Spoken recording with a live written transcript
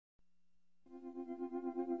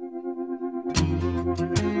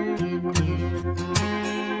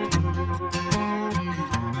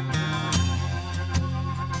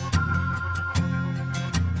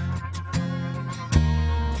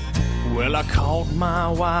I caught my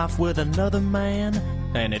wife with another man,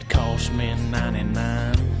 and it cost me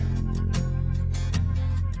 99.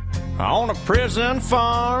 On a prison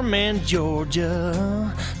farm in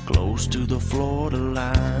Georgia, close to the Florida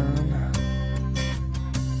line.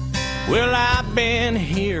 Well, I've been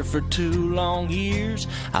here for 2 long years.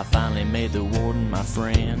 I finally made the warden my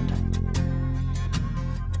friend,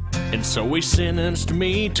 and so he sentenced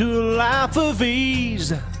me to a life of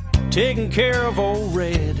ease, taking care of old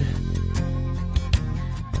Red.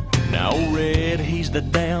 Now old Red, he's the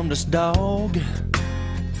damnedest dog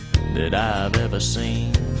that I've ever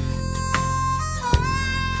seen.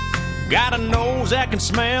 Got a nose that can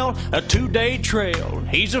smell a 2-day trail.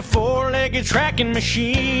 He's a 4-legged tracking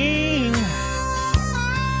machine.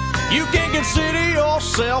 You can consider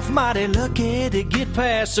yourself mighty lucky to get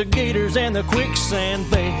past the gators and the quicksand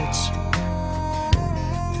beds.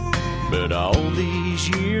 But all these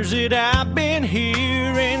years that I've been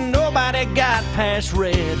here, ain't nobody got past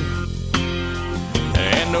Red.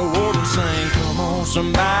 And the warden sang, "Come on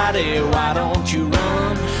somebody, why don't you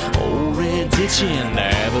run? Old Red's itching to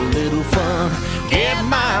have a little fun. Get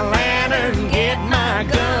my lantern, get my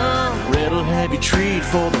gun. Red'll have your treat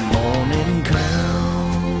for the morning come."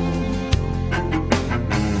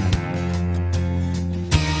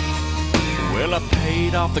 Well, I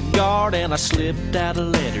paid off the guard and I slipped out a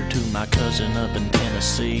letter to my cousin up in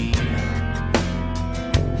Tennessee.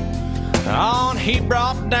 On he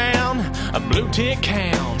brought down a blue tick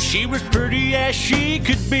hound. She was pretty as she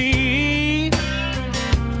could be.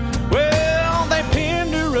 Well, they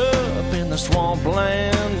pinned her up in the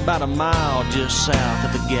swampland about a mile just south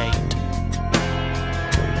of the gate.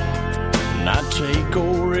 And I'd take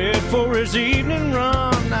old Red for his evening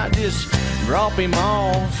run. I'd just drop him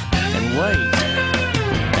off and wait.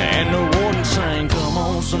 And the warden sang, "Come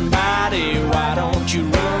on somebody, why don't you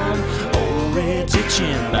run? Old Red's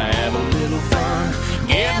itching to have a little fun.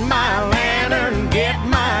 Get my lantern, get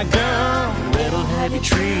my gun. Red'll have your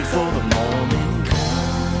treat for the morning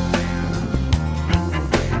come."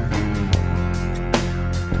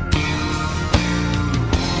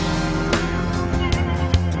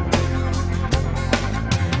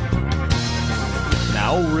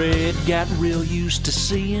 Now old Red got real used to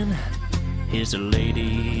seeing his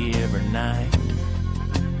lady every night,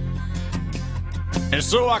 and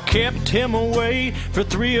so I kept him away for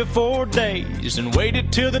 3 or 4 days and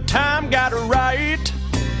waited till the time got right.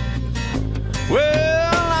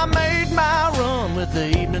 Well, I made my run with the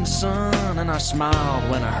evening sun, and I smiled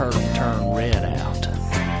when I heard him turn Red out.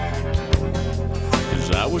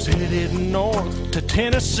 'Cause I was headed north to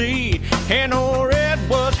Tennessee, and old Red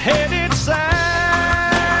was headed south.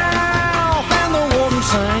 And the warden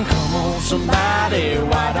sang, "Come on somebody,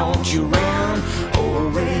 why don't you run?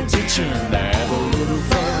 Old Red's itching to have a little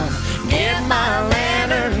fun. Get my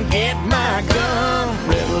lantern, get my gun.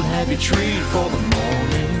 Red'll have your treat for the